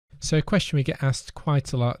So a question we get asked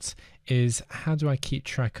quite a lot is, how do I keep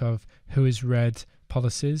track of who has read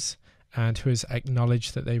policies and who has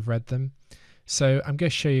acknowledged that they've read them? So I'm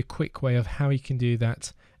going to show you a quick way of how you can do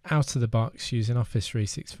that out of the box using Office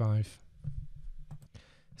 365.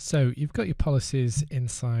 So you've got your policies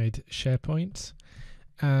inside SharePoint,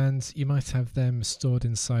 and you might have them stored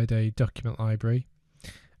inside a document library.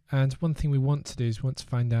 And one thing we want to do is we want to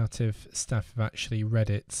find out if staff have actually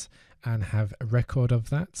read it and have a record of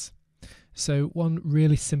that. So one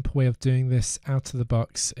really simple way of doing this out of the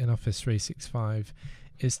box in Office 365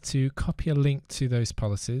 is to copy a link to those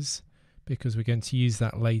policies, because we're going to use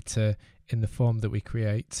that later in the form that we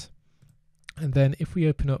create. And then if we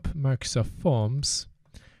open up Microsoft Forms,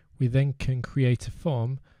 we then can create a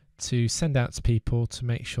form to send out to people to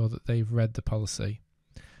make sure that they've read the policy.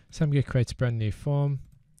 So I'm going to create a brand new form.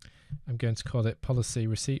 I'm going to call it Policy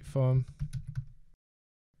Receipt Form.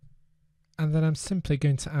 And then I'm simply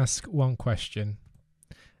going to ask one question,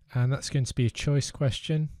 and that's going to be a choice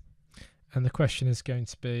question. And the question is going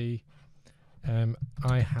to be,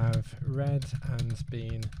 I have read and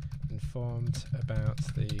been informed about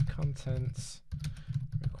the contents,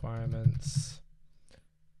 requirements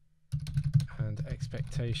and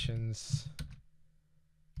expectations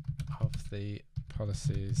of the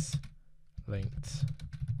policies linked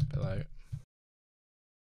below.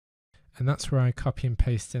 And that's where I copy and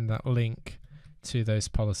paste in that link to those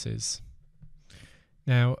policies.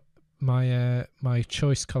 Now my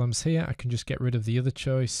choice columns here, I can just get rid of the other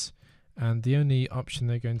choice, and the only option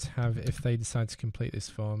they're going to have if they decide to complete this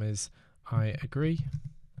form is I agree.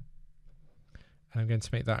 And I'm going to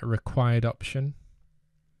make that a required option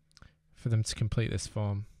for them to complete this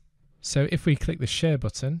form. So if we click the share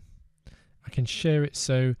button, I can share it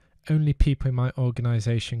so only people in my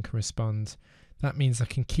organization can respond. That means I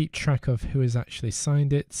can keep track of who has actually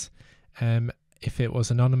signed it. If it was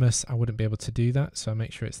anonymous, I wouldn't be able to do that, so I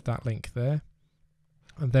make sure it's that link there.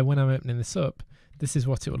 And then when I'm opening this up, this is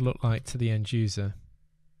what it would look like to the end user.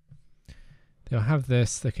 They'll have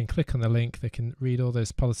this, they can click on the link, they can read all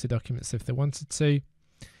those policy documents if they wanted to,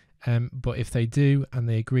 but if they do and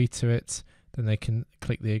they agree to it, then they can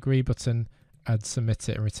click the agree button and submit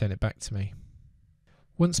it and return it back to me.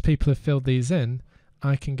 Once people have filled these in,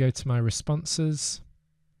 I can go to my responses,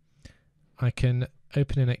 I can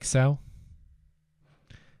open in Excel,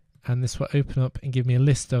 and this will open up and give me a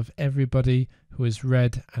list of everybody who has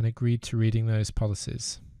read and agreed to reading those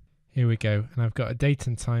policies. Here we go, and I've got a date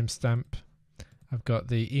and time stamp, I've got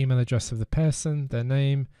the email address of the person, their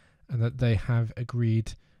name, and that they have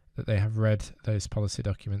agreed that they have read those policy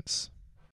documents.